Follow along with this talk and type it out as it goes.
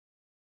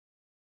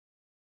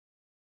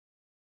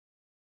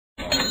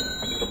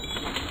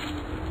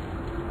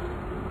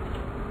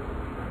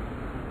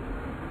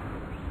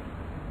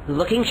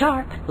Looking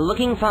sharp,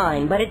 looking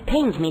fine, but it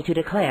pains me to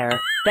declare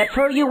that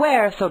fur you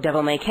wear, so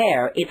devil may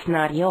care, it's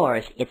not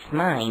yours, it's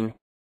mine.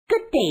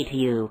 Good day to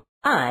you.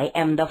 I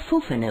am the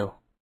Pofanu.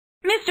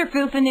 Mr.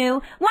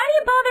 Pofanu, why do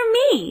you bother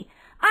me?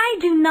 I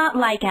do not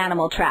like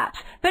animal traps,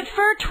 but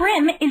fur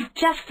trim is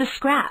just the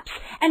scraps,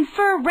 and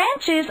fur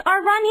ranches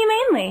are run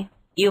humanely.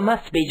 You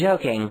must be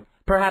joking.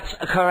 Perhaps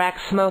crack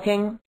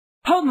smoking?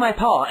 Hold my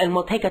paw and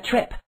we'll take a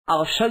trip.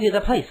 I'll show you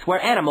the place where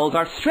animals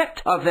are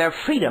stripped of their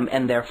freedom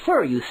and their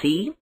fur, you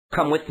see.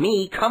 Come with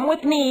me, come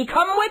with me,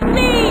 come with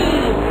me!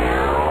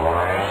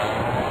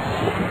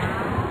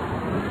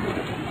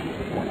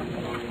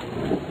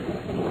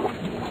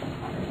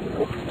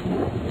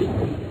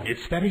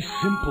 It's very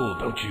simple,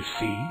 don't you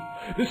see?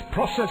 This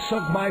process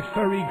of my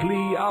furry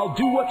glee, I'll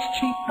do what's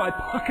cheap, my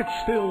pockets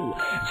fill.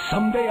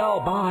 Someday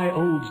I'll buy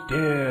old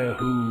dear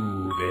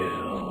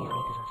Whoville.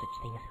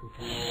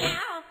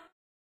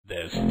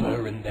 There's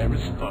fur and there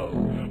is foe,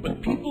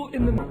 but people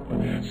in the know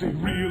say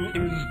real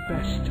is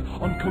best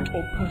on coat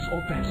or purse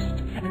or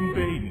vest, and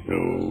they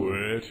know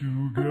where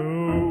to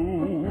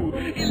go.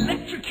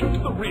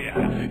 Electrocute the rear,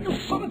 you'll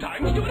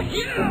sometimes do it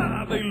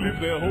here. They live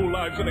their whole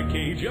lives in a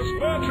cage, yes,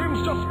 fur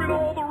trim's just been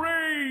all the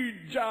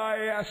rage.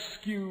 I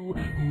ask you,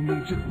 who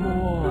needs it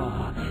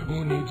more?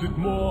 Who needs it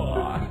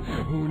more?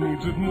 Who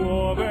needs it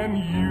more than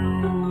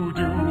you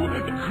do?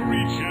 The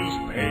creatures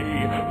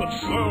pay, but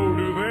so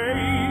do they.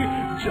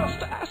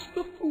 Just ask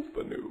the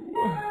Pofanu.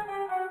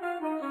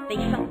 They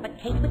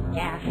suffocate with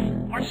gas,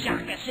 or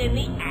shock us in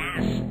the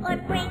ass, or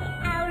break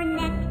our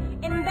necks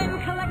and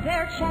then collect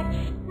their checks.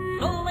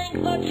 full length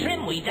or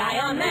trim, we die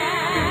on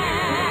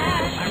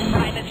that. Our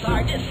privates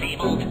are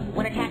disabled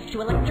when attached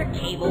to electric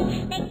cables.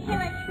 They kill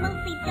us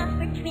mostly just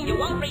for trim. You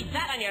won't read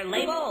that on your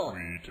label.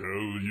 We tell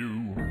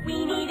you,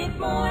 we need it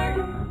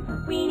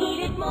more, we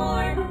need it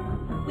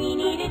more, we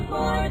need it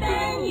more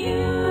than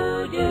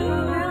you do.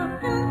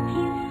 Don't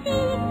you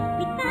see,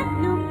 we got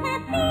no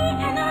plan B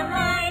and our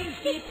lives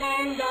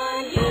depend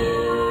on you.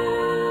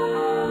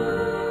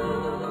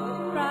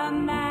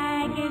 From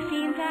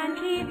magazines and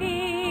TV,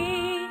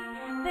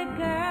 the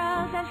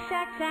girls of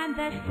Sex and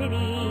the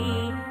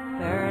City,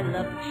 fur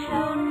looks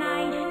so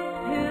nice,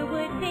 who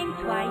would think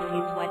twice?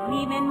 It's what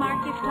Neiman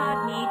Marcus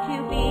taught me to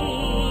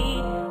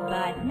be.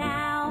 But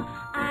now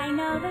I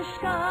know the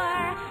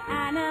score,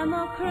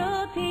 animal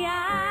cruelty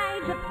I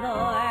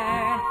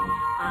deplore.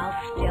 I'll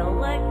still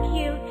look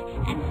cute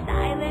and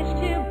stylish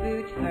to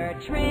boot, fur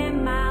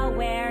trim I'll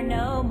wear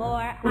no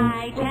more.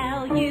 I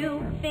tell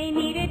you, they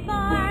need it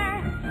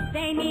more,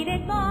 they need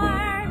it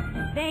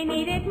more, they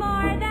need it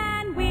more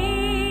than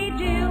we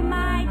do.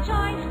 My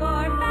choice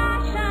for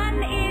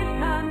fashion is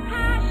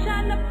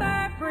compassion, the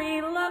fur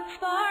free looks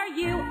for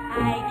you.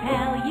 I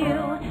tell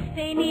you,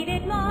 they need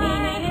it more, they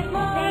need it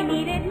more, they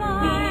need it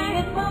more,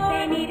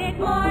 they need it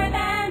more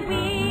than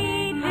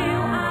we do.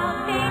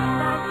 I'll face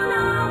the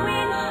snow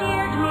in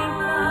sheer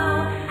snow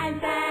and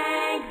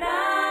thank the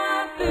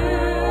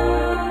Pofanu.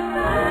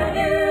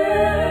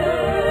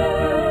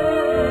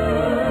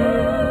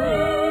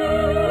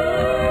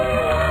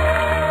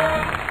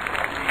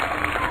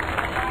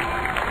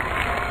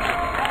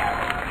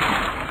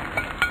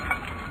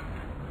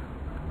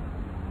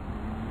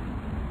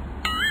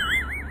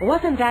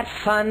 Wasn't that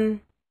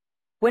fun?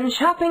 When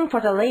shopping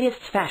for the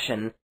latest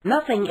fashion,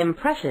 nothing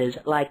impresses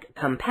like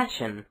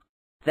compassion.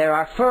 There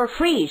are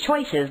fur-free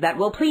choices that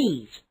will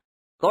please.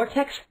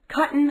 Gore-Tex,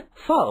 cotton,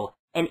 faux,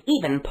 and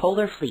even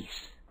polar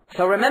fleece.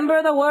 So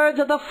remember the words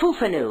of the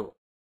Pofanu.